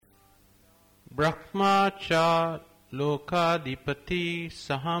Brahmacha Lokadipati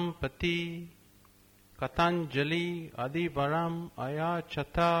Sahampati Katanjali Adivaram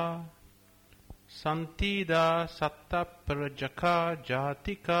Ayachata Santida Satta Prajaka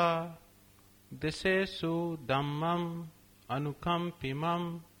Jatika Disesu Dhammam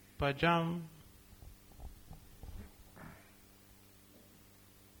Anukampimam Pajam.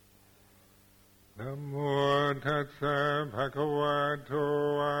 Namo tassa bhagavato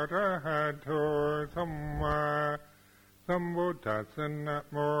arahato samma sambuddhassa.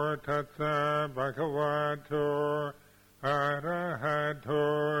 Namo tassa bhagavato arahato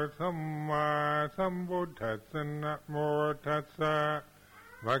samma sambuddhassa. Namo tassa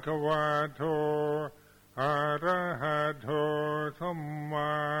bhagavato arahato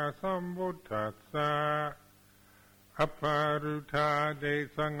samma sambuddhassa. Aparuta de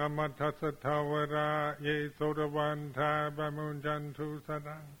sangamatasa tawara ye sodavanta bamunjantu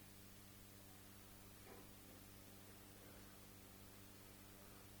sadang.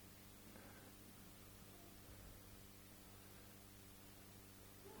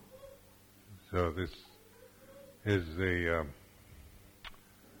 So this is a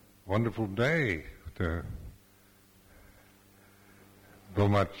wonderful day to so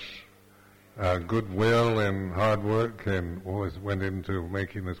much goodwill and hard work and always went into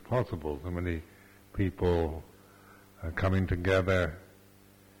making this possible. So many people coming together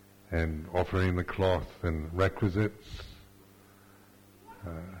and offering the cloth and requisites.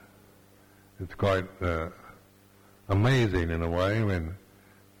 It's quite amazing in a way when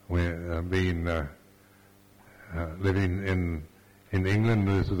we're living in England.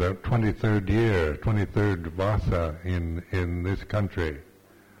 This is our 23rd Vasa in this country.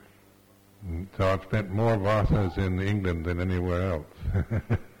 So I've spent more Vasas in England than anywhere else.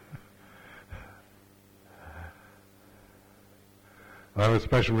 I have a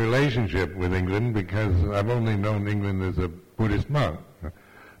special relationship with England because I've only known England as a Buddhist monk.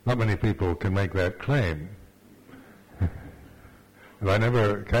 Not many people can make that claim. And I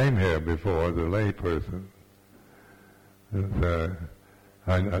never came here before as a lay person. To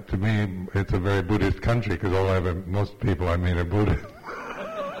me, it's a very Buddhist country because most people I meet are Buddhist.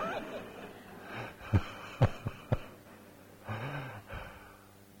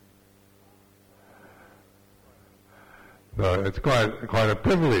 So it's quite a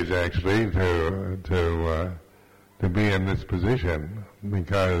privilege actually to be in this position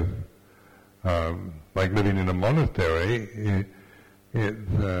because like living in a monastery,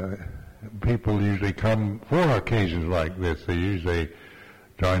 people usually come for occasions like this. They're usually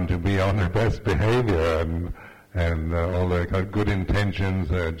trying to be on their best behavior and all their good intentions,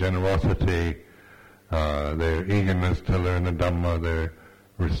 their generosity, their eagerness to learn the Dhamma, their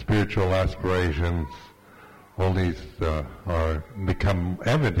spiritual aspirations. All these are become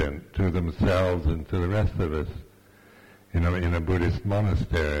evident to themselves and to the rest of us in a Buddhist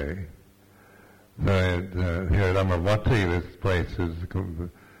monastery. So here at Amaravati, this place is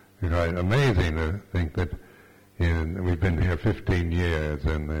quite amazing to think that we've been here 15 years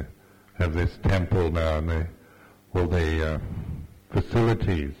and they have this temple now and all the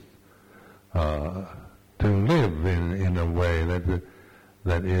facilities to live in a way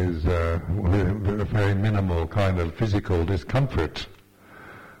that is with a very minimal kind of physical discomfort.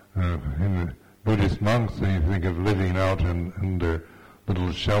 In the Buddhist monks, they think of living out under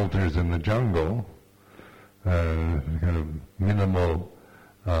little shelters in the jungle, kind of minimal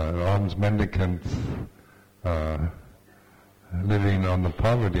alms mendicants living on the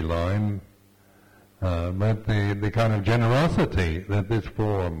poverty line, but the kind of generosity that this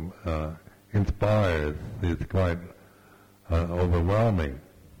form inspires is quite overwhelming.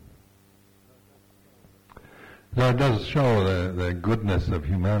 So it does show the goodness of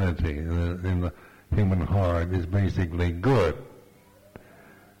humanity in the human heart is basically good.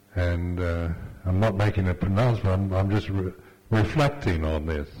 And I'm not making a pronouncement, I'm just reflecting on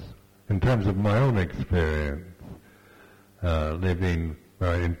this in terms of my own experience. Living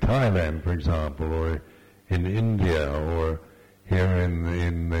in Thailand, for example, or in India, or here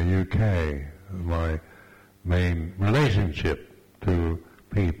in the UK, my main relationship to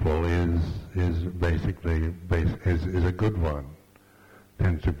people is basically is a good one.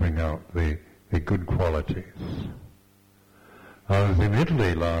 Tends to bring out the good qualities. I was in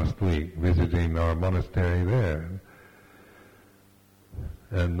Italy last week visiting our monastery there,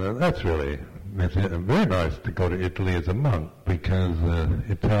 and it's very nice to go to Italy as a monk because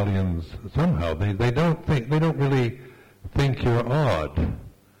Italians somehow they don't really think you're odd.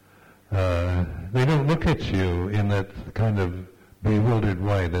 They don't look at you in that kind of bewildered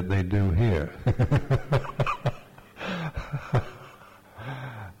way that they do here.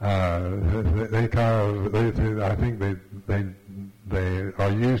 I think they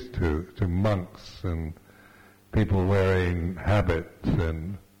are used to monks and people wearing habits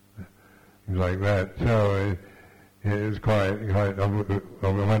and things like that. So it was quite. I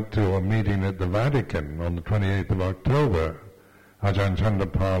went to a meeting at the Vatican on the 28th of October. Ajahn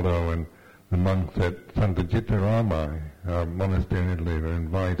Chandapalo and the monks at Santa Jittarama, our monastery in Italy, were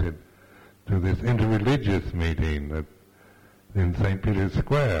invited to this interreligious meeting in St. Peter's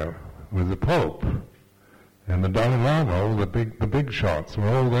Square with the Pope. And the Dalai Lama, all the big shots were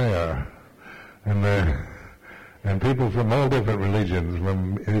all there. And people from all different religions,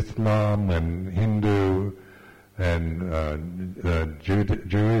 from Islam and Hindu and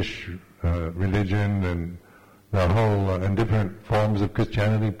Jewish religion and the whole, and different forms of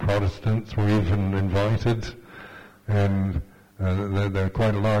Christianity. Protestants were even invited. And there are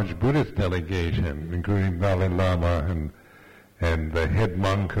quite a large Buddhist delegation, including Dalai Lama and the head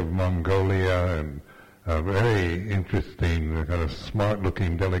monk of Mongolia, and a very interesting, kind of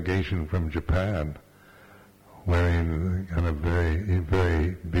smart-looking delegation from Japan, wearing kind of very,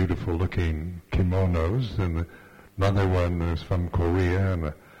 very beautiful-looking kimonos, and another one was from Korea,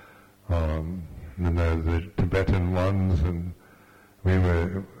 and the Tibetan ones, and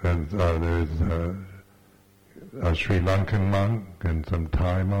there's a Sri Lankan monk and some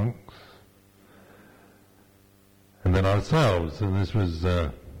Thai monks, and then ourselves. And this was,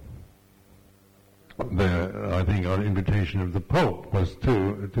 I think, our invitation of the Pope was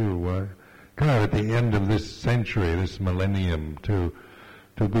to kind of at the end of this century, this millennium, to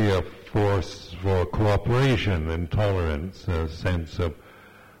be a force for cooperation and tolerance, a sense of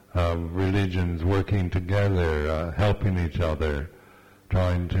religions working together, helping each other,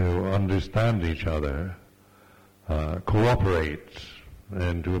 trying to understand each other, cooperate,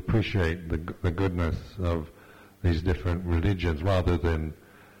 and to appreciate the goodness of these different religions, rather than,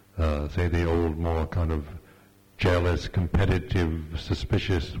 say, the old, more kind of jealous, competitive,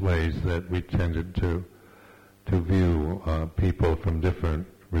 suspicious ways that we tended to view people from different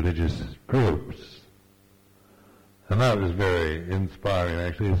religious groups. And that was very inspiring,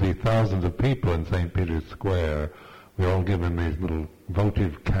 actually. You see thousands of people in St. Peter's Square. We were all given these little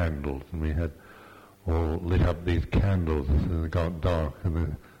votive candles, and we had all lit up these candles as it got dark,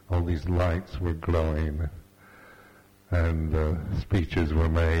 and all these lights were glowing, and speeches were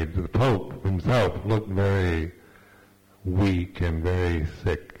made. The Pope himself looked very weak and very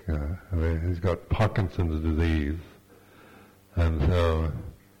sick. He's got Parkinson's disease, and so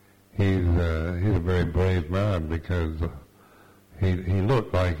he's a very brave man, because he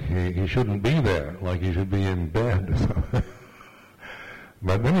looked like he shouldn't be there, like he should be in bed or something.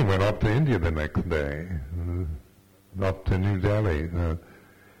 But then he went off to India the next day, up to New Delhi.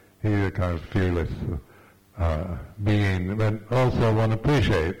 He's a kind of fearless being, but also one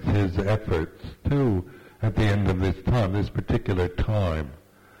appreciates his efforts too at the end of this time, this particular time,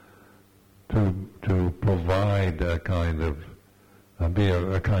 to provide a kind of be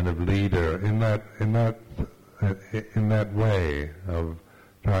a kind of leader in that way of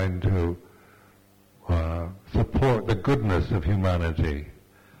trying to support the goodness of humanity,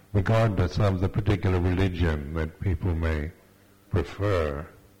 regardless of the particular religion that people may prefer.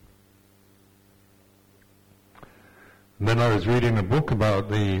 And then I was reading a book about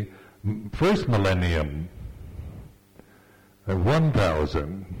the first millennium,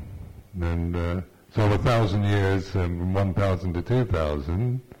 1000, and so 1,000 years from 1,000 to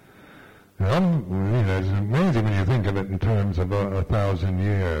 2,000. It's amazing when you think of it in terms of 1,000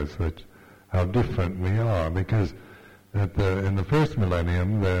 years, how different we are. Because in the first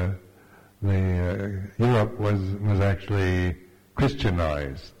millennium, Europe was actually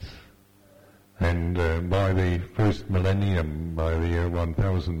Christianized, and by the first millennium, by the year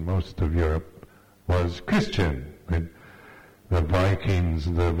 1000, most of Europe was Christian. The Vikings,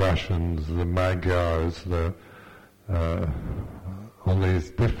 the Russians, the Magyars, all these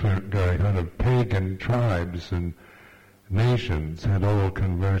different kind of pagan tribes and nations had all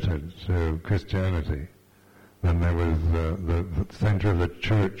converted to Christianity. Then there was the center of the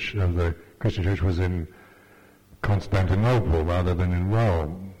church, of the Christian church, was in Constantinople rather than in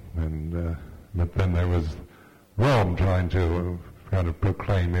Rome. And but then there was Rome trying to kind of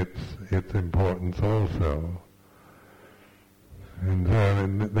proclaim its importance also. And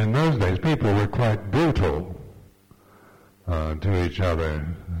in those days, people were quite brutal to each other.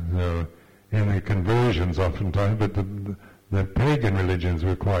 So in the conversions, oftentimes, but the pagan religions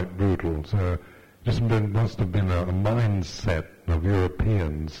were quite brutal. So it must have been a mindset of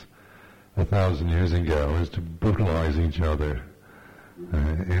Europeans 1,000 years ago, is to brutalize each other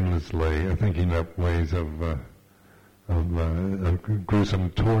endlessly, thinking up ways of gruesome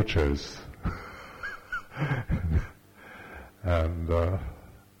tortures and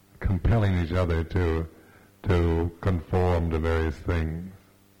compelling each other to conform to various things.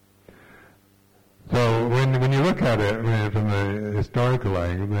 So when you look at it from the historical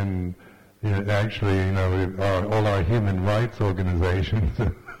angle, then actually, all our human rights organizations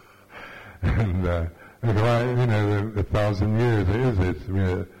and the 1,000 years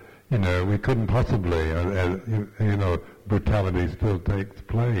we couldn't possibly, brutality still takes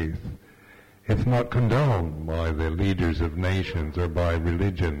place. It's not condoned by the leaders of nations or by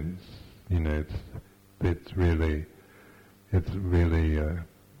religions. It's really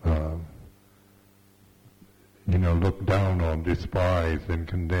looked down on, despised, and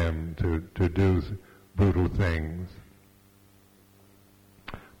condemned to do brutal things.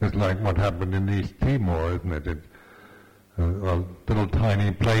 It's like what happened in East Timor, isn't it? It's a little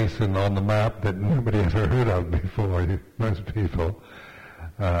tiny place on the map that nobody ever heard of before. Most people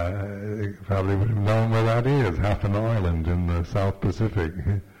probably would have known where that is, half an island in the South Pacific.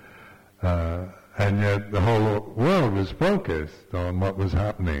 And yet the whole world was focused on what was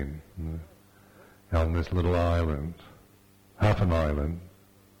happening on this little island, half an island.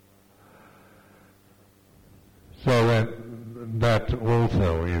 So that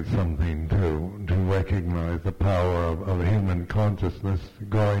also is something to recognize the power of human consciousness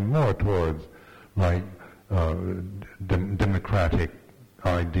going more towards democratic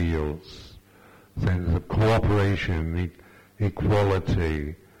ideals, sense of cooperation,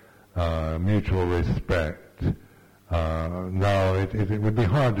 equality, mutual respect. Now it would be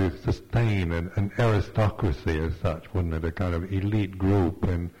hard to sustain an aristocracy as such, wouldn't it? A kind of elite group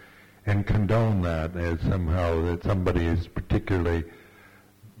and condone that as somehow that somebody is particularly,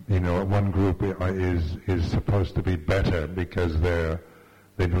 one group is supposed to be better because they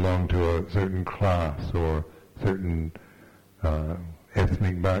belong to a certain class or certain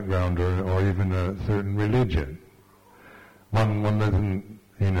ethnic background or even a certain religion. One doesn't,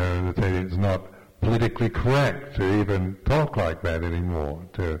 say it's not politically correct to even talk like that anymore,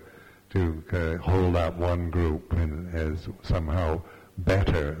 to hold up one group as somehow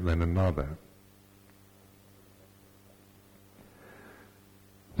better than another.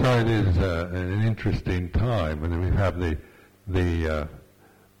 So it is an interesting time, and we have the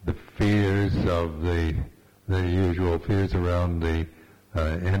fears of the usual fears around the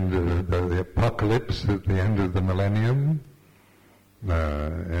end of the apocalypse at the end of the millennium,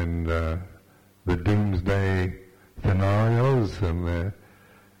 and the doomsday scenarios and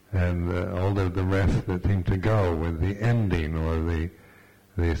all of the rest that seem to go with the ending or the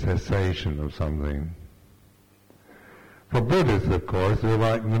cessation of something. For Buddhists, of course, they're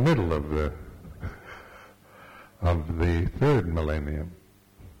right in the middle of the third millennium.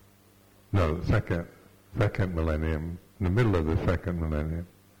 No, the second millennium, in the middle of the second millennium.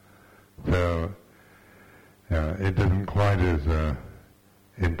 So it isn't quite as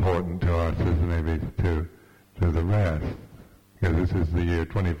important to us as maybe to the rest, because this is the year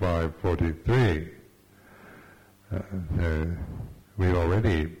 2543. We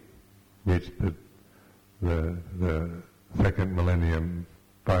already reached the second millennium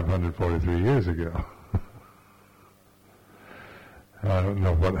 543 years ago. I don't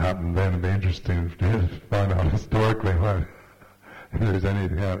know what happened then. It'd be interesting to find out historically if there's any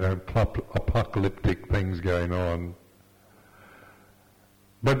apocalyptic things going on.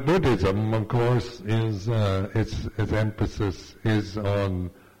 But Buddhism, of course, is its emphasis is on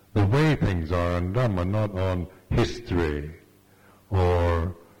the way things are in Dhamma, not on history,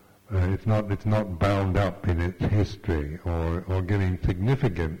 or it's not bound up in its history, or giving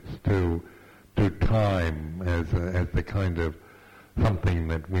significance to time as the kind of something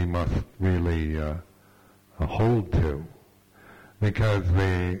that we must really hold to, because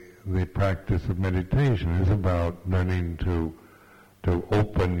the practice of meditation is about learning to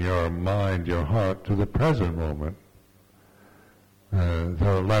open your mind, your heart to the present moment.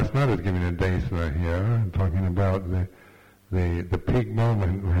 So last night I was giving a desana here, talking about the peak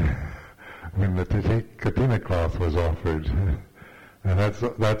moment when the Katina cloth was offered, and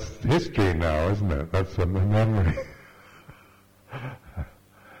that's history now, isn't it? That's a memory.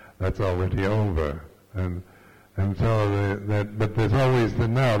 That's already over, and so but there's always the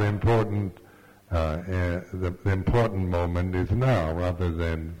important. The important moment is now, rather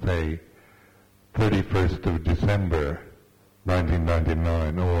than, say, 31st of December,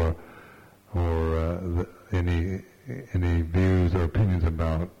 1999, or any views or opinions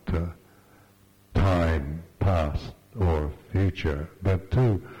about time, past or future, but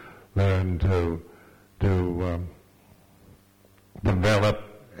to learn to develop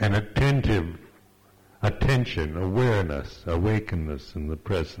an attentive attention, awareness, awakenness in the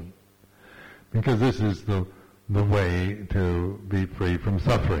present. Because this is the way to be free from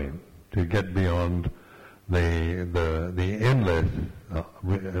suffering, to get beyond the endless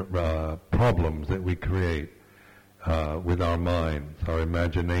problems that we create with our minds, our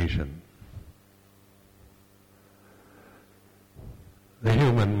imagination. The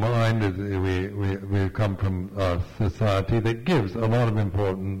human mind we come from a society that gives a lot of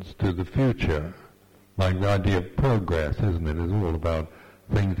importance to the future, like the idea of progress, isn't it? It's all about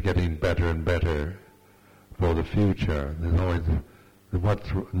things getting better and better for the future. There's always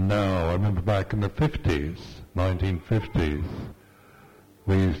what's now. I remember back in the 50s, 1950s,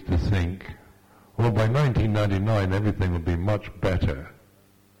 we used to think, well, by 1999 everything would be much better.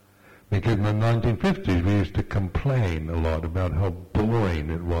 Because in the 1950s we used to complain a lot about how boring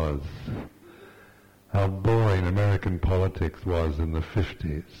it was, how boring American politics was in the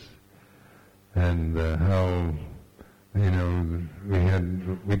 50s, and how, we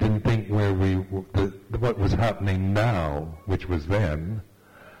didn't think what was happening now, which was then,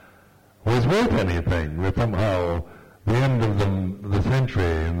 was worth anything. That somehow the end of the century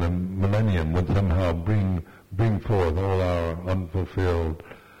and the millennium would somehow bring forth all our unfulfilled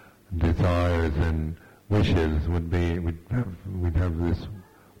desires and wishes. We'd have this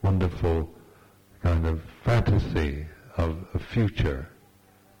wonderful kind of fantasy of a future,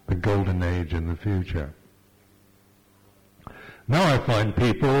 the golden age in the future. Now I find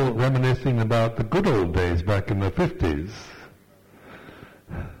people reminiscing about the good old days back in the 50s,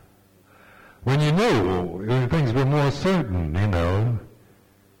 when you knew things were more certain,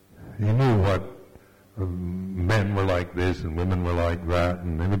 You knew what men were like this and women were like that,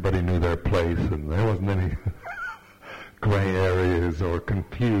 and everybody knew their place, and there wasn't any gray areas or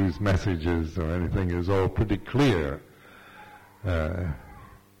confused messages or anything. It was all pretty clear. At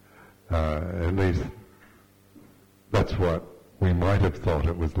least that's what we might have thought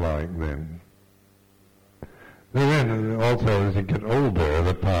it was like then. Then also, as you get older,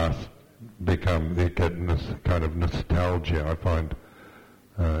 the past they get kind of nostalgia. I find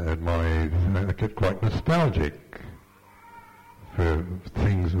at my age, I get quite nostalgic for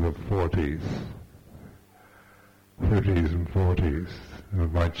things of the 30s and 40s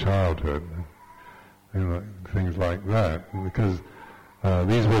of my childhood, things like that, because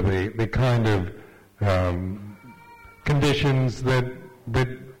these were the kind of conditions that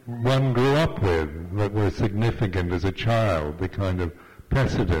one grew up with, that were significant as a child, the kind of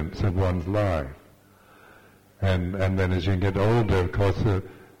precedents of one's life. And then as you get older, of course,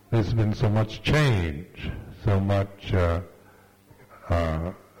 there's been so much change, so much,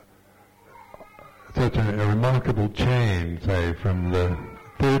 such a remarkable change, say, from the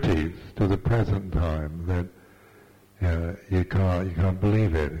 30s to the present time, that you can't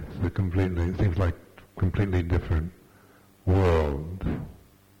believe it. It seems like a completely different world.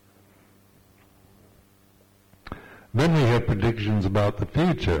 Then we have predictions about the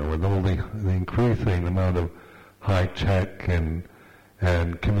future, with all the increasing amount of high tech and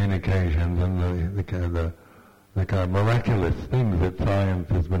communications and the kind of miraculous things that science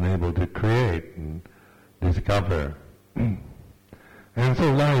has been able to create and discover. And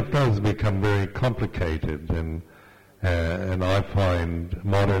so life does become very complicated, and I find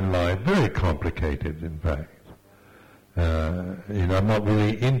modern life very complicated, in fact. I'm not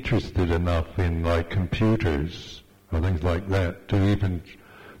really interested enough in like computers or things like that to even.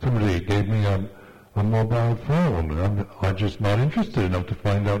 Somebody gave me a mobile phone. I'm just not interested enough to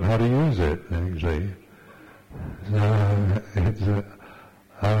find out how to use it, actually. It's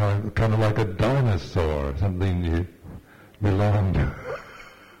kind of like a dinosaur, something you belonged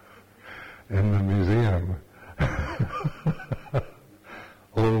in the museum.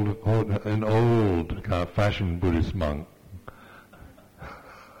 An old kind of fashioned Buddhist monk.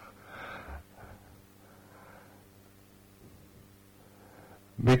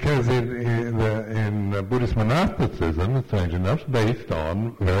 Because in Buddhist monasticism, strange enough, it's based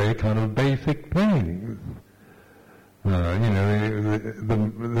on very kind of basic things. The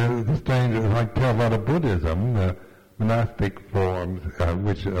strange, like Theravada Buddhism, the monastic forms,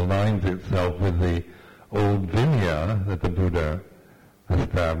 which aligns itself with the old Vinaya that the Buddha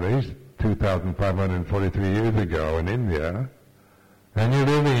established 2,543 years ago in India, and you're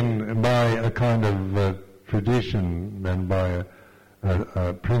living by a kind of tradition and by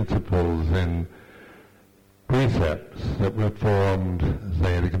principles and precepts that were formed,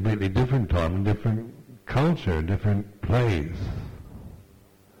 say, at a completely different time, different culture, different place.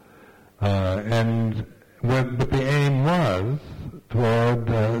 But the aim was toward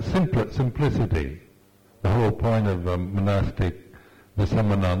simplicity. The whole point of monastic, the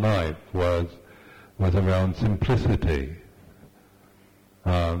samana life was was around simplicity.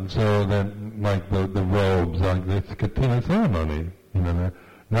 So that, like the robes, like this Katina ceremony,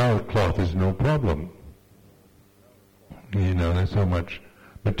 now cloth is no problem. There's so much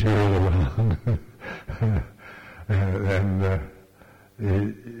material around, and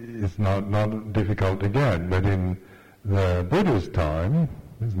it's not difficult to get. But in the Buddha's time,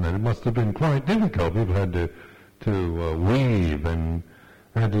 isn't it? It must have been quite difficult. People had to weave and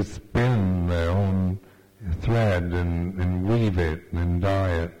had to spin their own thread and weave it and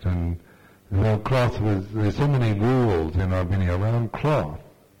dye it, and cloth there's so many rules in our opinion around cloth,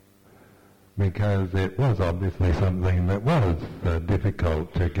 because it was obviously something that was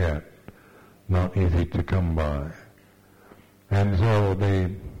difficult to get, not easy to come by. And so the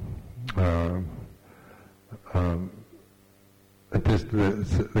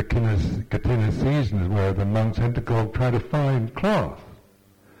Katina seasons where the monks had to go try to find cloth.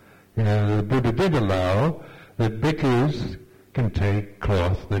 The Buddha did allow that bhikkhus can take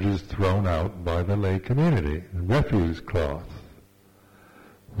cloth that is thrown out by the lay community, refuse cloth.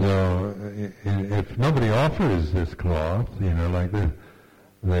 So if nobody offers this cloth, like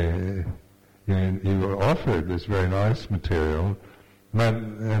you offered this very nice material,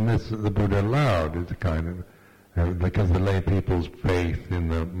 and this the Buddha allowed. It's a kind of because the lay people's faith in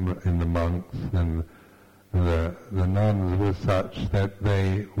the monks and the nuns was such that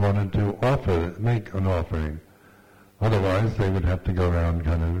they wanted to make an offering. Otherwise, they would have to go around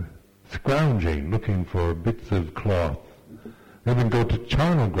kind of scrounging, looking for bits of cloth. They would go to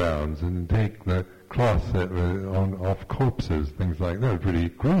charnel grounds and take the cloth that were off corpses, things like that. It's pretty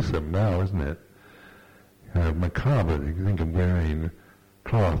gruesome now, isn't it? Kind of macabre. You think of wearing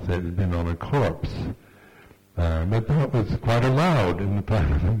cloth that had been on a corpse. But that was quite allowed in the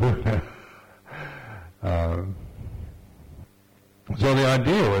time of the Buddha. So the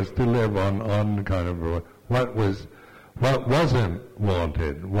idea was to live on kind of what wasn't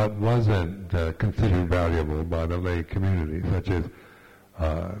wanted, what wasn't considered valuable by the lay community, such as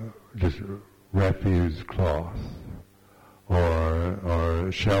just refuse cloth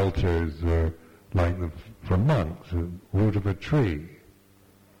or shelters, or like for monks, the root of a tree,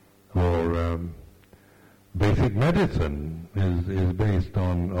 or basic medicine is based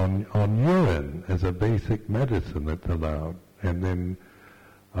on urine as a basic medicine that's allowed, and then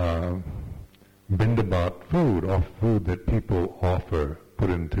bindabat food, or food that people offer, put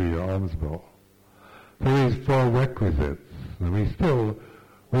into your alms bowl. So these 4 requisites that we still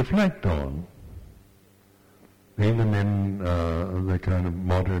reflect on, even in the kind of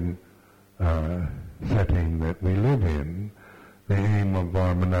modern setting that we live in. The aim of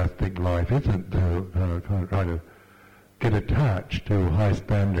our monastic life isn't to try to get attached to high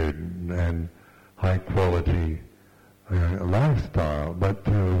standard and high quality lifestyle, but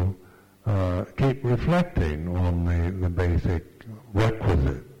to keep reflecting on the basic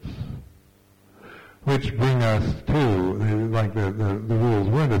requisites, which bring us to, like the rules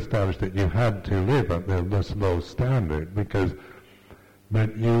weren't established that you had to live at this low standard, but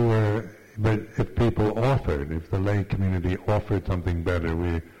if people offered, if the lay community offered something better,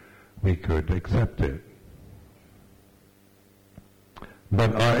 we could accept it.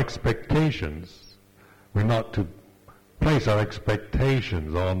 But our expectations, we're not to place our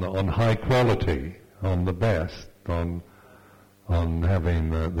expectations on high quality, on the best, on having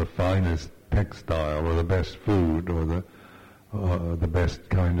the finest textile or the best food or the best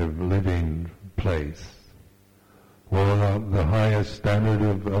kind of living place, or the highest standard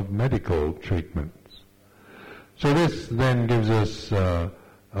of medical treatments. So this then gives us,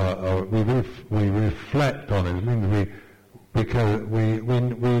 we reflect on it. It means because we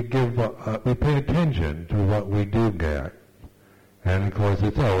pay attention to what we do get, and of course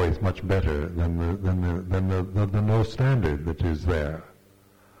it's always much better than the no standard that is there.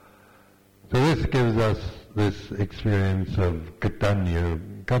 So this gives us this experience of Gatanya,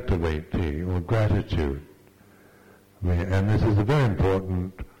 Gataveti, or gratitude. And this is a very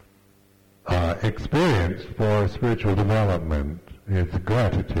important experience for spiritual development. It's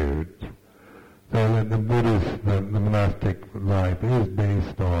gratitude. So that the the monastic life is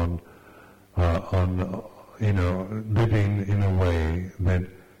based on living in a way that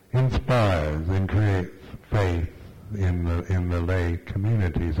inspires and creates faith in the lay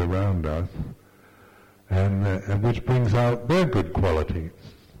communities around us, and which brings out their good qualities.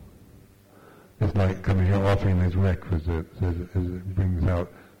 It's like coming here offering these requisites, as it brings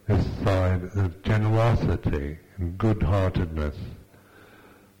out this side of generosity and good-heartedness,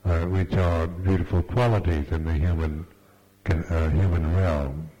 which are beautiful qualities in the human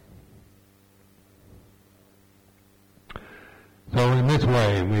realm. So in this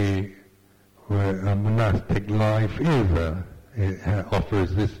way, where a monastic life it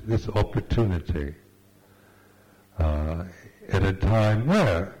offers this opportunity at a time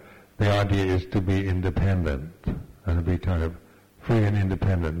where the idea is to be independent and to be kind of free and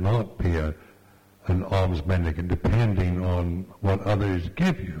independent, not be an alms mendicant depending on what others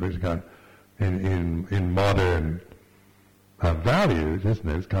give you. It's kind of, in modern values, isn't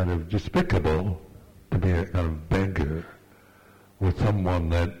it? It's kind of despicable to be a kind of beggar with someone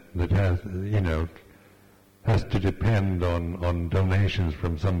that has, has to depend on donations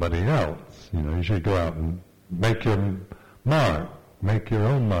from somebody else. You should go out and make your mark, make your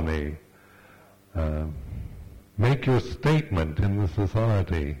own money, make your statement in the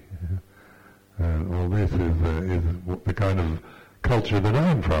society. All this is the kind of culture that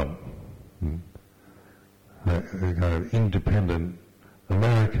I'm from. The kind of independent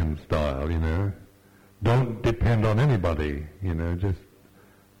American style, Don't depend on anybody, just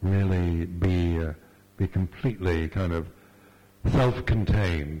really be completely kind of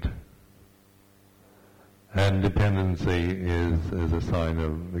self-contained. And dependency is a sign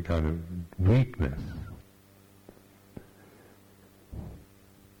of the kind of weakness.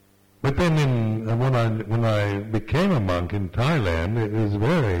 But then when I became a monk in Thailand, it was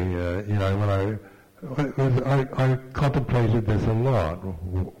very, I contemplated this a lot,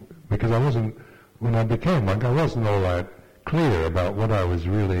 because when I became a monk, I wasn't all that clear about what I was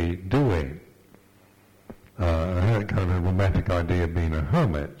really doing. I had kind of a romantic idea of being a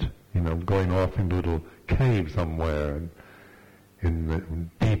hermit, going off in a little cave somewhere,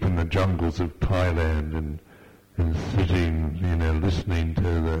 deep in the jungles of Thailand, and sitting, listening to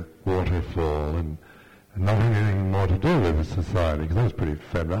the waterfall, and not having anything more to do with the society, because I was pretty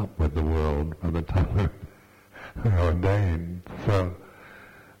fed up with the world by the time I ordained. So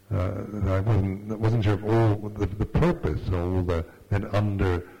I wasn't sure of all the purpose, all that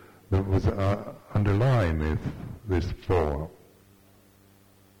was underlying this form.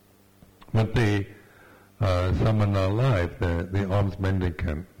 But the samana life, the alms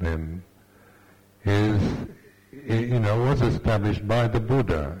mendicant, then was established by the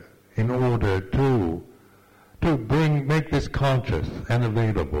Buddha in order to make this conscious and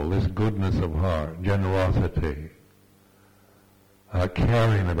available, this goodness of heart, generosity,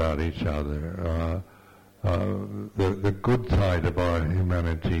 caring about each other. The good side of our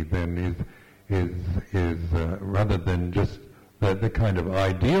humanity then is rather than just the kind of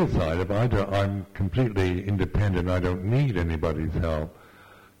ideal side of I'm completely independent, I don't need anybody's help,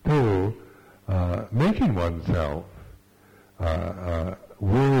 to making oneself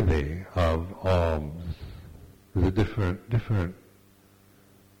worthy of alms. Is a different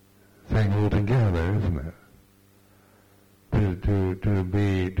thing altogether, isn't it?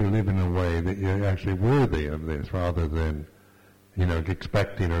 To live in a way that you're actually worthy of this, rather than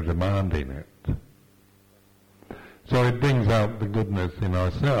expecting or demanding it. So it brings out the goodness in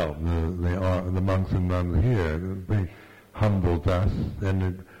ourselves. The monks and nuns here, it humbles us, and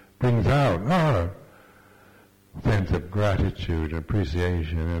it brings out our sense of gratitude,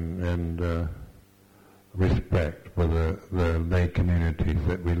 appreciation, and respect for the lay communities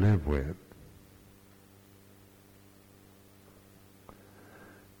that we live with.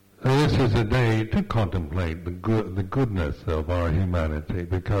 So this is a day to contemplate the goodness of our humanity,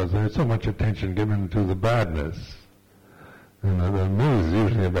 because there's so much attention given to the badness. The news is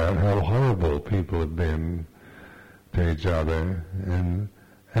usually about how horrible people have been to each other, and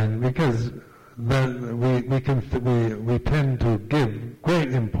because we tend to give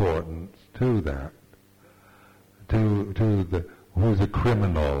great importance to that, to who's a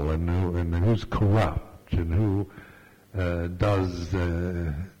criminal and who's corrupt and who does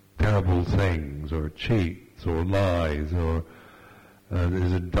terrible things, or cheats, or lies, or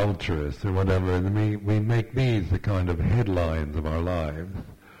is adulterous, or whatever. And we make these the kind of headlines of our lives.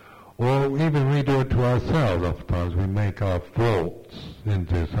 Or even we do it to ourselves. Oftentimes we make our faults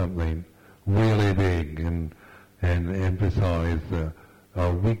into something really big and emphasize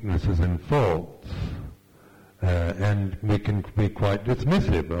our weaknesses and faults. And we can be quite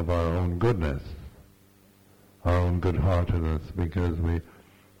dismissive of our own goodness, our own good-heartedness, because we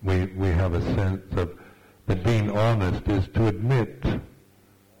have a sense of that being honest is to admit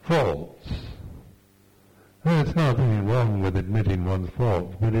faults. And it's not anything wrong with admitting one's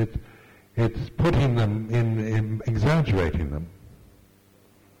faults, but it's putting them in exaggerating them,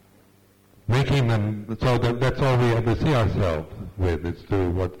 making them so that that's all we ever see ourselves with. It's to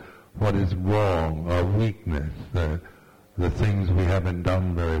what is wrong, our weakness, the things we haven't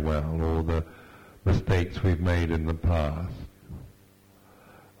done very well, or the mistakes we've made in the past.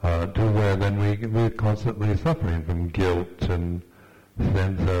 To where then we're constantly suffering from guilt and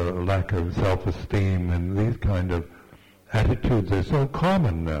sense of lack of self-esteem, and these kind of attitudes are so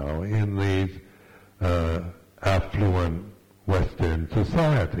common now in these affluent Western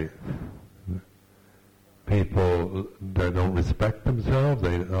societies. People that don't respect themselves,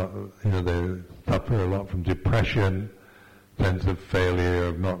 they suffer a lot from depression, sense of failure,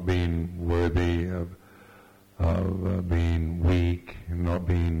 of not being worthy, of being weak, and not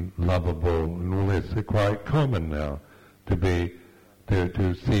being lovable, and all this. It's quite common now to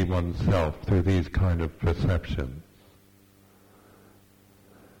see oneself through these kind of perceptions.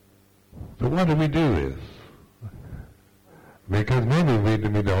 So why do we do this? Because maybe we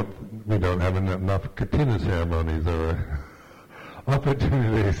don't have enough katina ceremonies or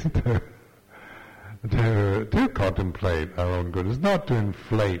opportunities to contemplate our own good. It's not to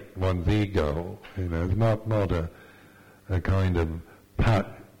inflate one's ego. It's not a kind of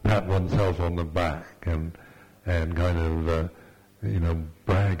pat oneself on the back and kind of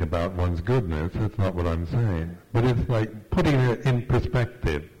brag about one's goodness. That's not what I'm saying. But it's like putting it in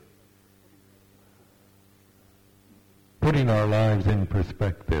perspective. Putting our lives in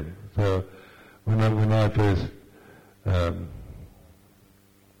perspective. So when I first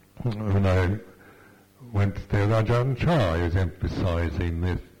when I went to Ajahn Chah, he was emphasizing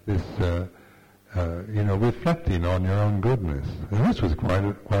this reflecting on your own goodness. And this was quite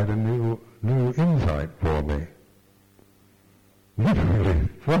a new insight for me. Never really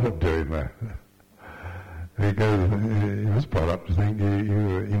thought of doing that. Because it was brought up to think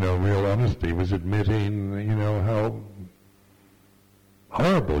real honesty was admitting, how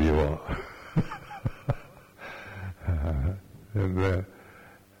horrible you are.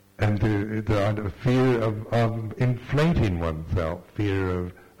 and the fear of inflating oneself,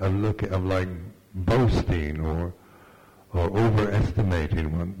 fear of like boasting or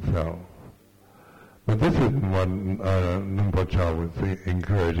overestimating oneself. But this isn't what Rinpoche was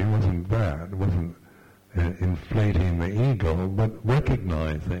encouraging. Wasn't that? It wasn't inflating the ego, but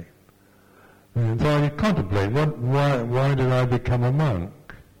recognizing. And so I contemplate, why did I become a monk?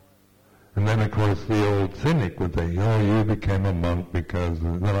 And then, of course, the old cynic would say, you became a monk because...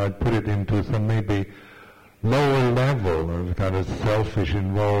 then I'd put it into some maybe lower level of kind of selfish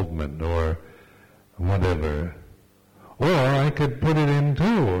involvement or whatever. Or I could put it into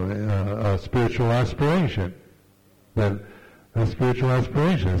a spiritual aspiration. That a spiritual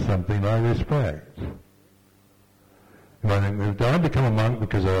aspiration is something I respect. Did I become a monk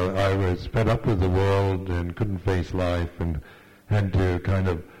because I was fed up with the world and couldn't face life and had to kind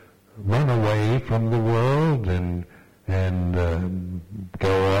of run away from the world and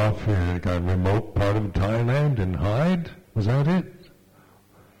go off in a kind of remote part of Thailand and hide? Was that it?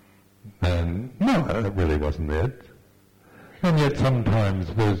 And no, that really wasn't it. And yet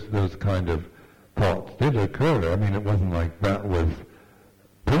sometimes those kind of thoughts did occur. I mean, it wasn't like that was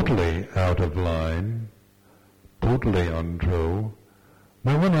totally out of line, totally untrue.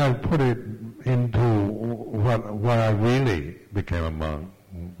 But when I put it into why I really became a monk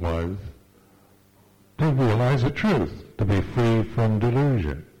was to realize the truth, to be free from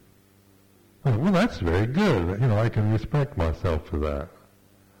delusion. Well, that's very good. I can respect myself for that.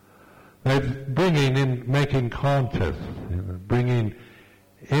 It's making conscious, bringing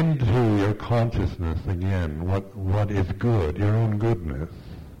into your consciousness again what is good, your own goodness.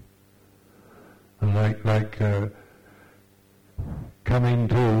 And like coming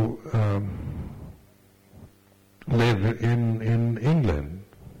to live in England.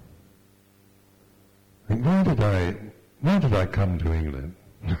 Why did I come to England?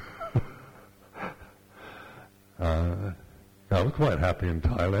 I was quite happy in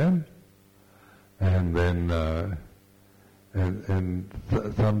Thailand, and then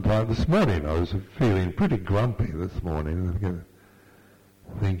sometime this morning I was feeling pretty grumpy this morning,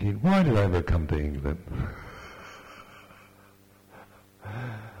 thinking, why did I ever come to England?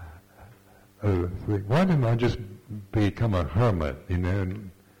 Why didn't I just become a hermit,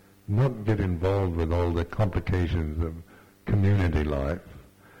 and not get involved with all the complications of community life?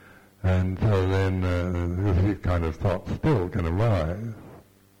 And so then this kind of thought still can arise.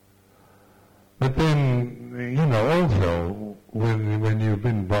 But then, also, when you've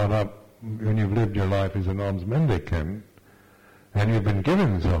been brought up, when you've lived your life as an alms mendicant, and you've been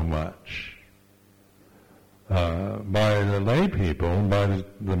given so much by the lay people, by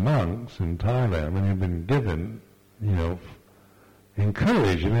the monks in Thailand, when you've been given,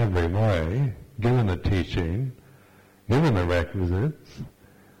 encouraged in every way, given the teaching, given the requisites,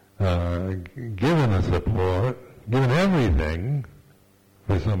 given the support, given everything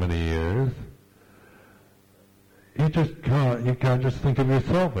for so many years, you can't just think of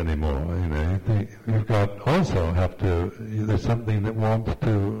yourself anymore. You've got also have to. There's something that wants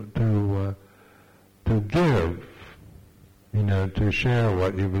to give. To share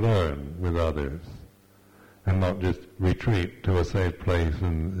what you've learned with others, and not just retreat to a safe place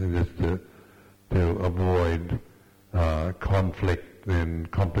and just to avoid conflict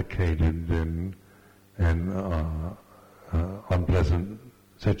and complicated and unpleasant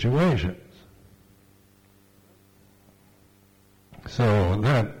situations. So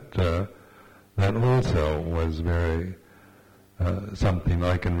that also was very something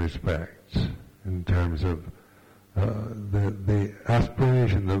I can respect in terms of the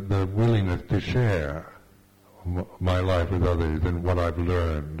aspiration, the willingness to share my life with others and what I've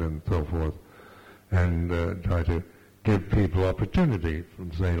learned and so forth, and try to give people opportunity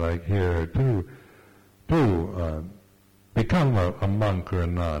from, say, like here, to become a monk or a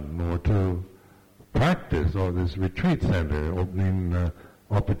nun, or to practice, or this retreat center opening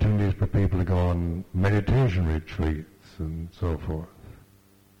opportunities for people to go on meditation retreats and so forth.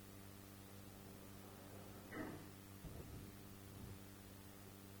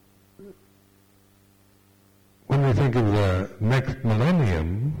 When we think of the next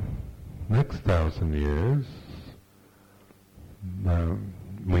millennium, next 1,000 years,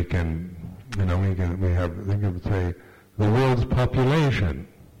 we have, think of, say, the world's population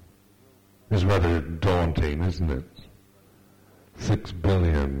is rather daunting, isn't it? 6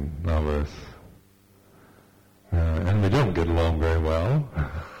 billion of us. And we don't get along very well.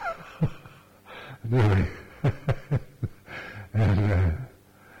 Do we?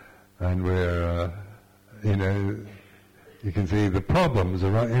 And we're, you can see the problems,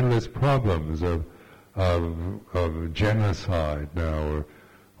 there are endless problems of genocide now,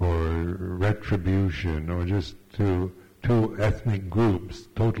 or retribution, or just two ethnic groups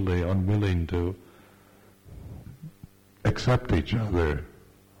totally unwilling to accept each other,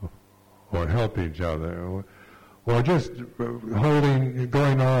 or help each other, or just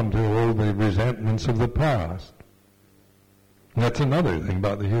going on to all the resentments of the past. That's another thing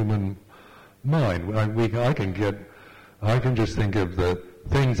about the human mind. I can just think of the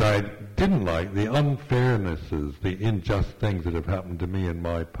things I didn't like, the unfairnesses, the unjust things that have happened to me in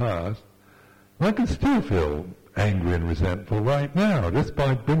my past. I can still feel angry and resentful right now, just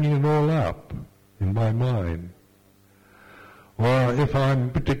by bringing it all up in my mind. Or if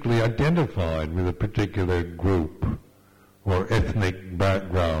I'm particularly identified with a particular group or ethnic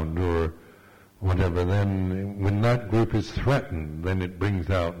background or whatever, then when that group is threatened, then it brings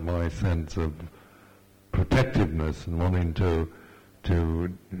out my sense of protectiveness and wanting to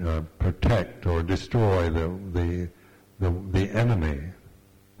protect or destroy the enemy.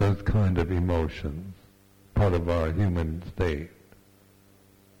 Those kind of emotions, part of our human state.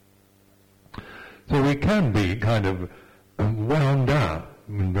 So we can be kind of wound up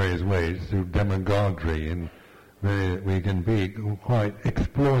in various ways through demagoguery, and we can be quite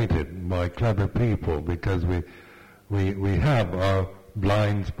exploited by clever people because we have our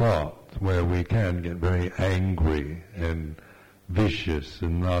blind spots where we can get very angry and vicious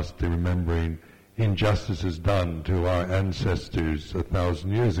and nasty, remembering injustices done to our ancestors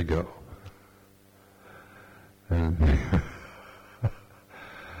 1,000 years ago. And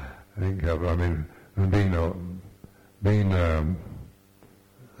being an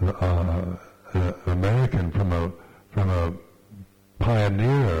American from a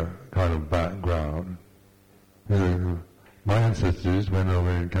pioneer kind of background, my ancestors went over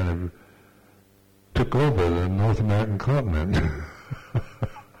and kind of took over the North American continent.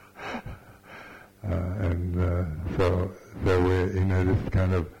 So we, just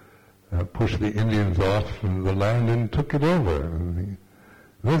kind of pushed the Indians off from the land and took it over.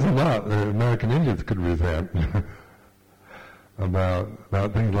 There's a lot the American Indians could resent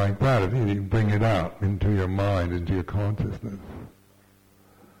about things like that. If you bring it out into your mind, into your consciousness,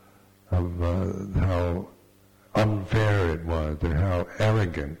 of how unfair it was, and how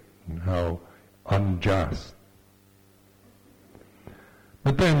arrogant, and how unjust.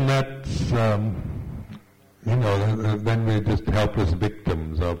 But then that's, then we're just helpless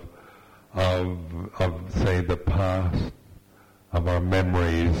victims of say, the past, of our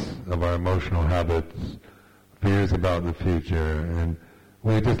memories, of our emotional habits, fears about the future, and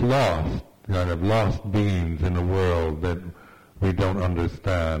we're just lost beings in a world that we don't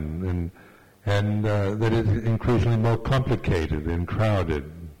understand, and that is increasingly more complicated and crowded.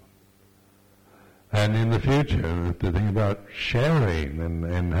 And in the future, the thing about sharing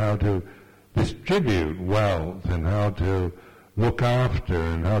and how to distribute wealth and how to look after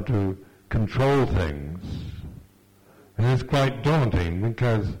and how to control things. And it's quite daunting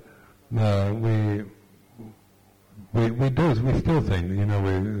because we still think,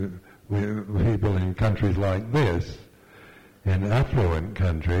 we people in countries like this, in affluent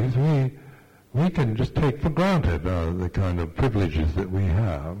countries, we can just take for granted the kind of privileges that we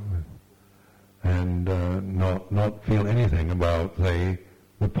have, and not feel anything about, say,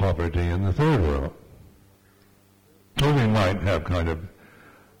 the poverty in the third world. So we might have kind of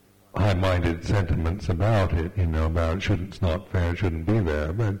high-minded sentiments about it, about it's not fair, it shouldn't be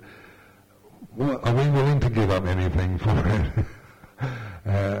there, but are we willing to give up anything for it?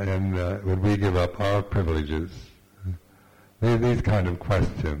 And would we give up our privileges? These kind of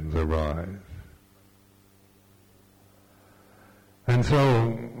questions arise. And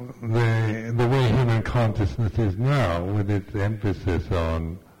so the way human consciousness is now, with its emphasis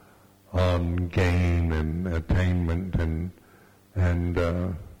on gain and attainment and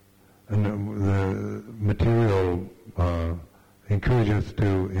the material encourages us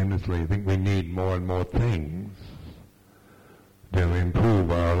to endlessly think we need more and more things to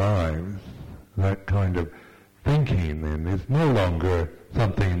improve our lives. That kind of thinking then is no longer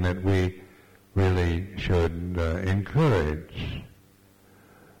something that we really should encourage.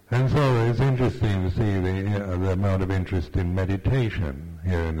 And so it's interesting to see the amount of interest in meditation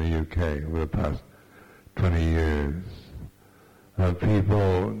here in the UK over the past 20 years.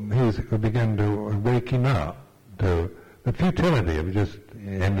 People who began to waking up to the futility of just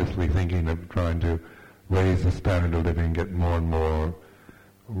endlessly thinking of trying to raise the standard of living, get more and more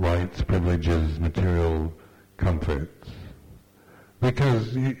rights, privileges, material comforts.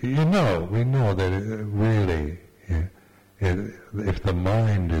 Because we know that if the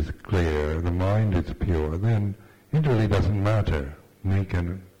mind is clear, the mind is pure, then it really doesn't matter. We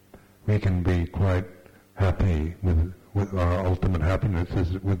can be quite happy with our ultimate happiness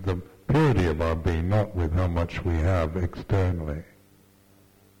is with the purity of our being, not with how much we have externally.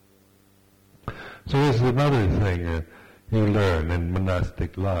 So this is another thing you learn in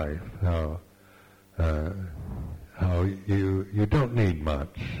monastic life, how you don't need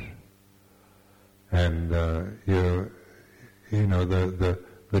much, and the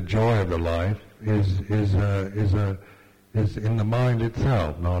joy of the life is in the mind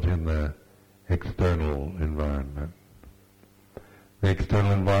itself, not in the external environment. The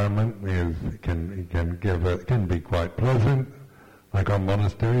external environment can be quite pleasant, like our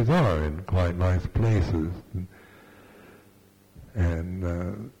monasteries are in quite nice places, and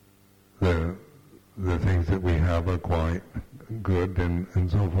the things that we have are quite good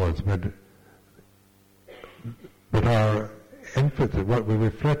and so forth. But our emphasis, what we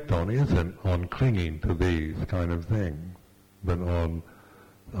reflect on, isn't on clinging to these kind of things, but on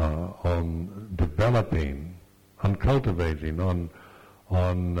developing, on cultivating, on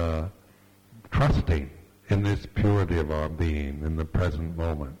trusting in this purity of our being in the present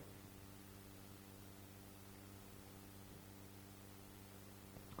moment.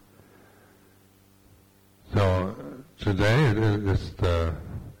 So today it is just to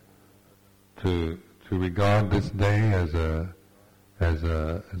regard this day as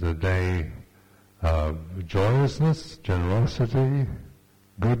a day of joyousness, generosity,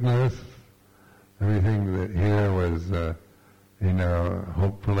 goodness. Everything that here was,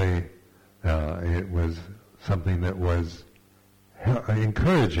 hopefully it was something that was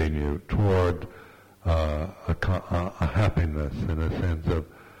encouraging you toward a happiness and a sense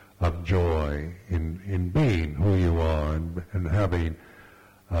of joy in being who you are and having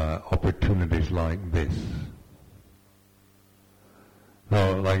opportunities like this.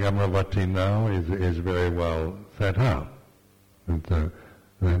 So, like Amaravati now is very well set up.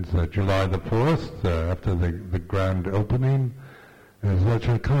 It's July the 4th, after the grand opening. It's such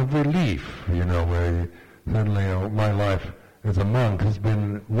a kind of relief, where suddenly my life as a monk has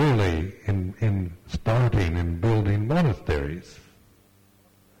been really in starting and building monasteries.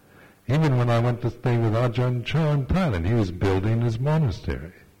 Even when I went to stay with Ajahn Chah in Thailand, he was building his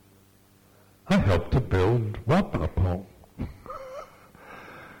monastery. I helped to build Wat Pah Pong.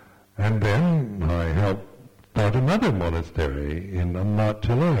 And then I helped start another monastery in Amnat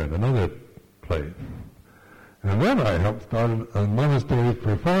Chalerm, another place. And then I helped start a monastery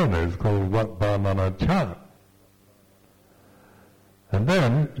for foreigners called Wat Pah Nana Cha. And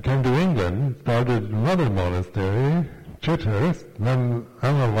then came to England, started another monastery, Chithurst, then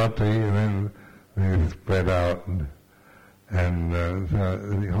Amaravati, and then they spread out. And so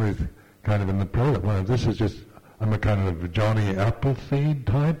always kind of in the process. Well, this is just, I'm a kind of Johnny Appleseed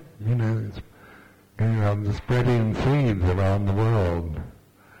type, it's I'm spreading seeds around the world.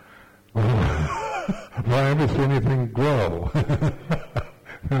 Will I ever see anything grow?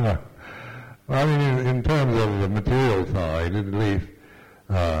 I mean, in terms of the material side, at least,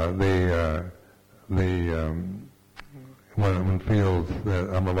 one feels that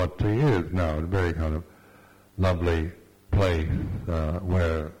Amavatthi is now a very kind of lovely place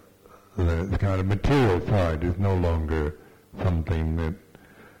where the kind of material side is no longer something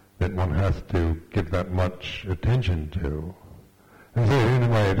that one has to give that much attention to. And so in a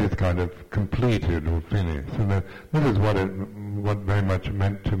way it is kind of completed or finished. And this is what very much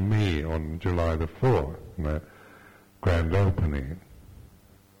meant to me on July the 4th, the grand opening.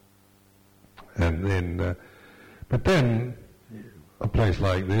 And then, but then, a place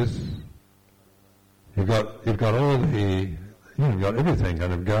like this, you've got all the, you've got everything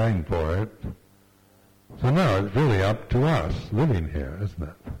kind of going for it. So now it's really up to us living here, isn't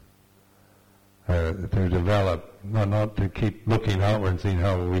it? To develop, not to keep looking outward and seeing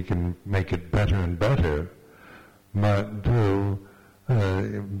how we can make it better and better, but to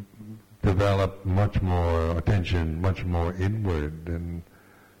develop much more attention, much more inward,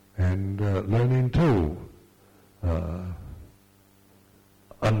 and learning to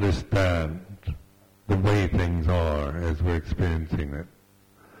understand the way things are as we're experiencing it,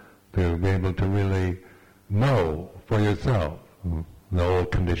 to be able to really know for yourself the whole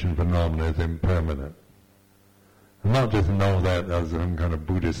conditioned phenomena is impermanent. And not just know that as some kind of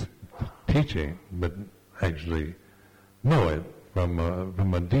Buddhist teaching, but actually know it from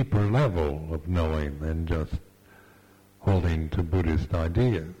a deeper level of knowing than just holding to Buddhist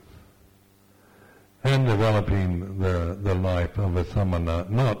ideas. And developing the life of a samana,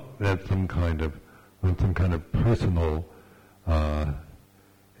 not as some kind of personal,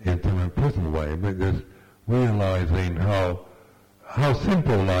 in some personal way, but just realizing how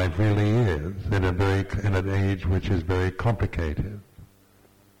simple life really is in an age which is very complicated,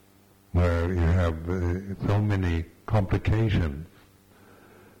 where you have so many complications,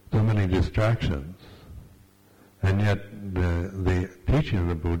 so many distractions, and yet the teaching of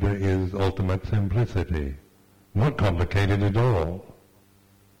the Buddha is ultimate simplicity, not complicated at all.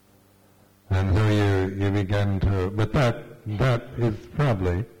 And so you begin to, but that is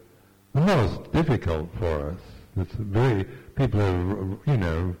probably the most difficult for us. It's very, people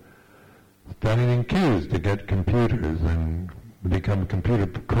are, standing in queues to get computers and become computer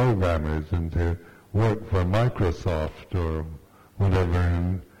programmers and to work for Microsoft or whatever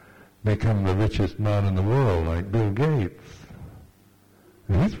and become the richest man in the world like Bill Gates.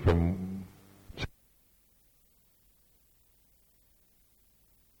 And he's from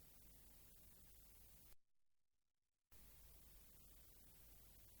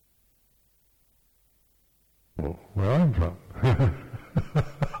where I'm from.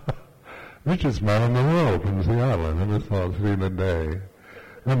 Richest man in the world from Seattle. I never saw a three in a day.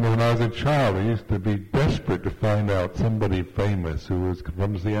 Remember when I was a child, I used to be desperate to find out somebody famous who was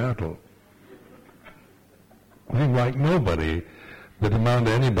from Seattle. I mean, like nobody, that amount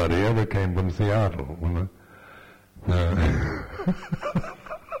to anybody ever came from Seattle.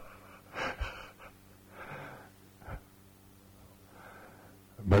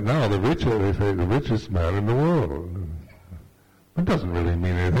 But now they say the richest man in the world. It doesn't really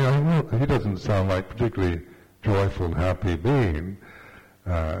mean anything. He doesn't sound like a particularly joyful and happy being,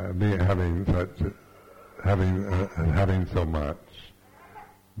 having so much.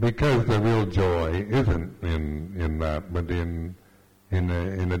 Because the real joy isn't in that, but in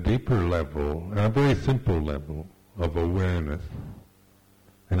a deeper level, a very simple level of awareness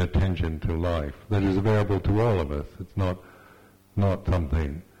and attention to life that is available to all of us. It's not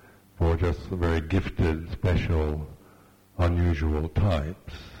something for just very gifted, special, unusual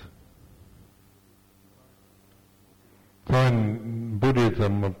types. So in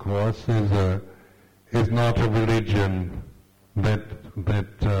Buddhism, of course, is not a religion that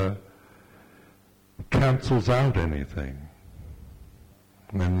cancels out anything.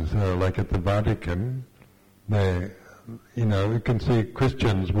 And so, like at the Vatican, you can see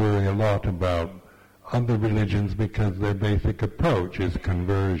Christians worry a lot about other religions because their basic approach is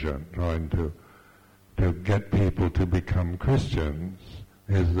conversion, trying to get people to become Christians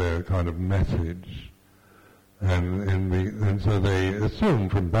is their kind of message. And so they assume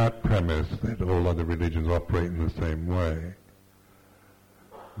from that premise that all other religions operate in the same way.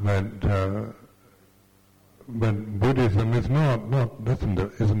 But Buddhism is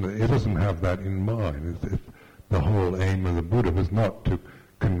it doesn't have that in mind. It's the whole aim of the Buddha was not to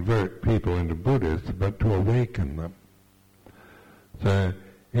convert people into Buddhists, but to awaken them. So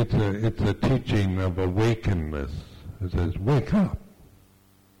it's a teaching of awakenness. It says, wake up.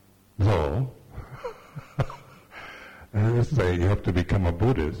 That's all. And let's say you have to become a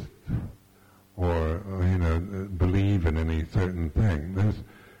Buddhist or believe in any certain thing.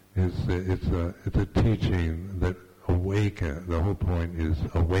 It's a teaching that the whole point is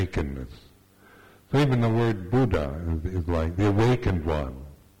awakenness. So even the word Buddha is like the awakened one.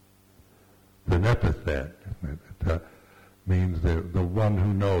 It's an epithet, isn't it? It means the one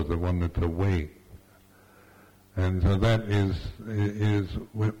who knows, the one that's awake. And so that is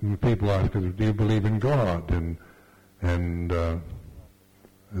when people ask us, do you believe in God? And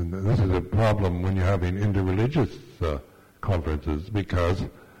this is a problem when you're having interreligious conferences, because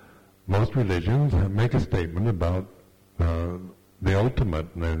most religions make a statement about the ultimate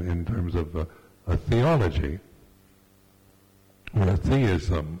in terms of a theology or a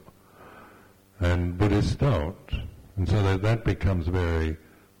theism, and Buddhists don't. And so that becomes very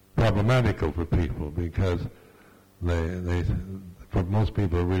problematical for people, because for most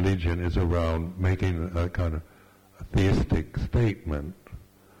people, religion is around making a kind of a theistic statement,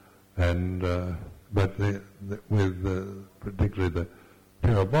 and but with particularly the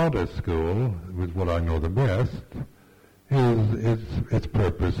Theravada school, with what I know the best, its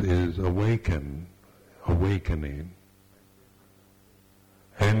purpose is awakening,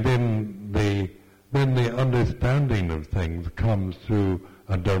 and then the understanding of things comes through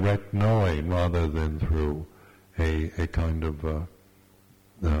a direct knowing rather than through a kind of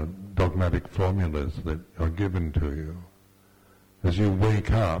dogmatic formulas that are given to you. As you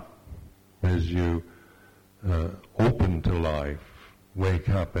wake up, as you open to life, wake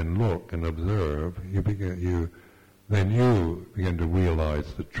up and look and observe, then you begin to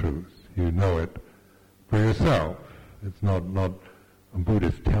realize the truth. You know it for yourself. It's not a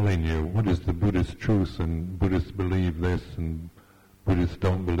Buddhist telling you what is the Buddhist truth, and Buddhists believe this and Buddhists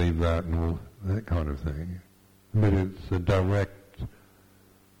don't believe that, and all that kind of thing. But it's a direct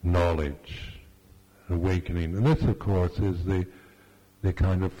knowledge, awakening. And this, of course, is the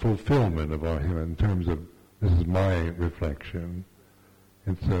kind of fulfillment of our human, in terms of, this is my reflection,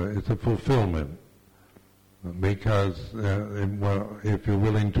 it's a fulfillment. Because if you're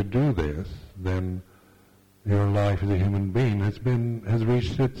willing to do this, then your life as a human being has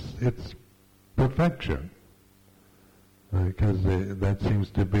reached its perfection. Because that seems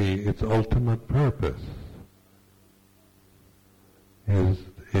to be its ultimate purpose, is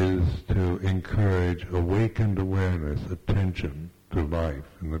to encourage awakened awareness, attention to life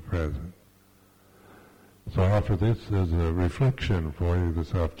in the present. So I offer this as a reflection for you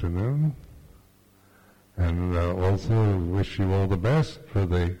this afternoon, and also wish you all the best for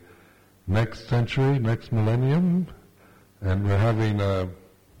the next century, next millennium. And we're having a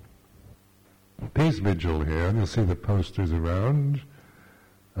peace vigil here, and you'll see the posters around,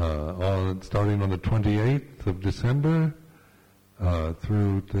 starting on the 28th of December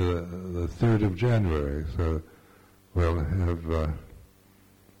through to the 3rd of January. So we'll have,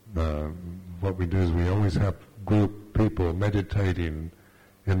 what we do is we always have group people meditating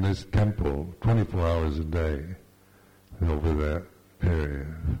in this temple 24 hours a day over that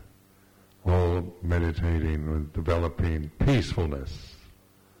period, all meditating and developing peacefulness.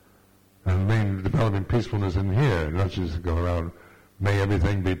 And developing peacefulness in here, not just go around, may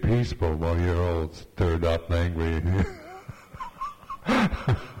everything be peaceful while you're all stirred up and angry.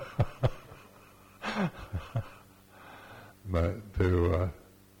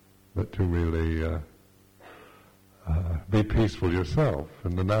 but to really be peaceful yourself,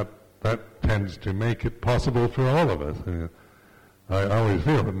 and then that tends to make it possible for all of us. I always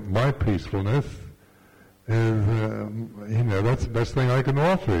feel that my peacefulness is, that's the best thing I can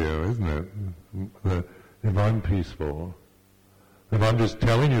offer you, isn't it? If I'm peaceful, if I'm just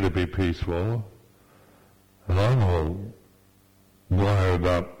telling you to be peaceful, and I'm all wired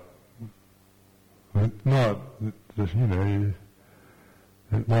up, it's not,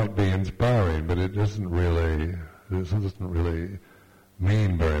 it might be inspiring, but it doesn't really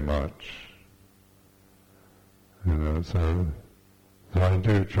mean very much. So I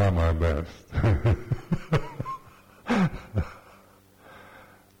do try my best.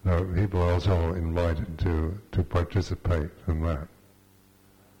 No, people are also invited to participate in that.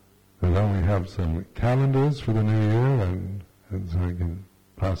 And then we have some calendars for the new year, and so we can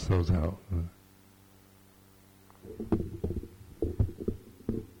pass those out.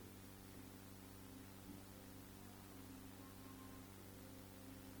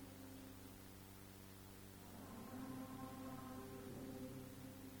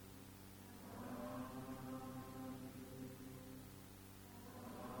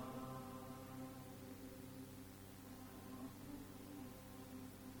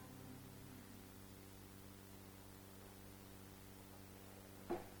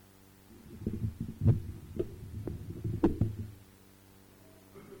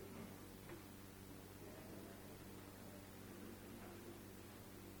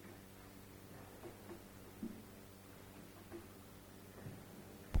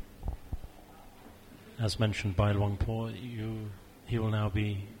 as mentioned by Luang Por, he will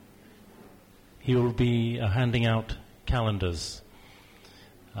be handing out calendars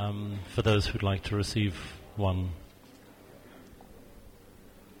for those who'd like to receive one.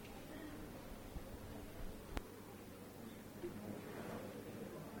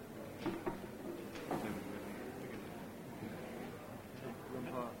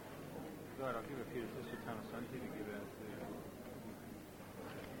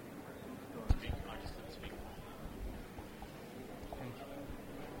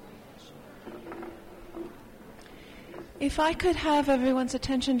 If I could have everyone's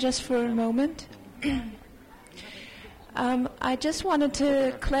attention just for a moment. I just wanted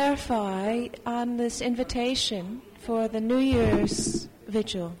to clarify on this invitation for the New Year's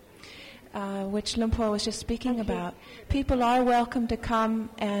vigil, which Luang Por was just speaking about. People are welcome to come,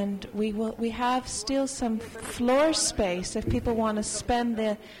 and we have still some floor space if people want to spend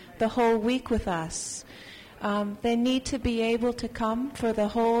the whole week with us. They need to be able to come for the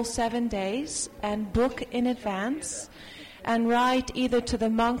whole 7 days and book in advance and write either to the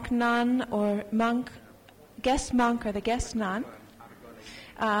monk nun or guest monk or the guest nun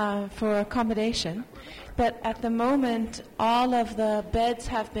for accommodation. But at the moment, all of the beds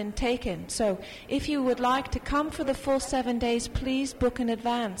have been taken. So if you would like to come for the full 7 days, please book in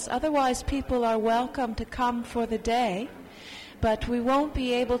advance. Otherwise, people are welcome to come for the day, but we won't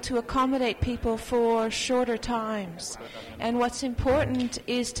be able to accommodate people for shorter times. And what's important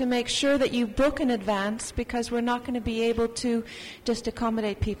is to make sure that you book in advance, because we're not going to be able to just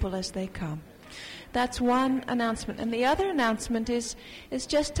accommodate people as they come. That's one announcement. And the other announcement is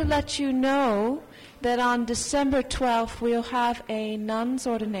just to let you know that on December 12th we'll have a nun's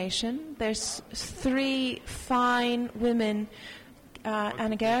ordination. There's 3 fine women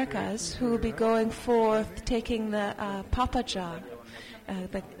Anagarikas who will be going forth taking the Papaja,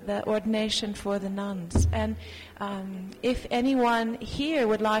 the ordination for the nuns. And if anyone here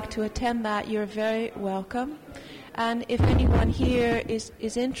would like to attend that, you're very welcome. And if anyone here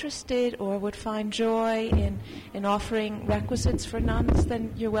is interested or would find joy in offering requisites for nuns,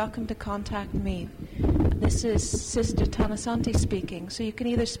 then you're welcome to contact me. This is Sister Thanasanti speaking. So you can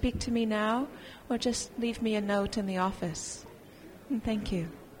either speak to me now or just leave me a note in the office. Thank you.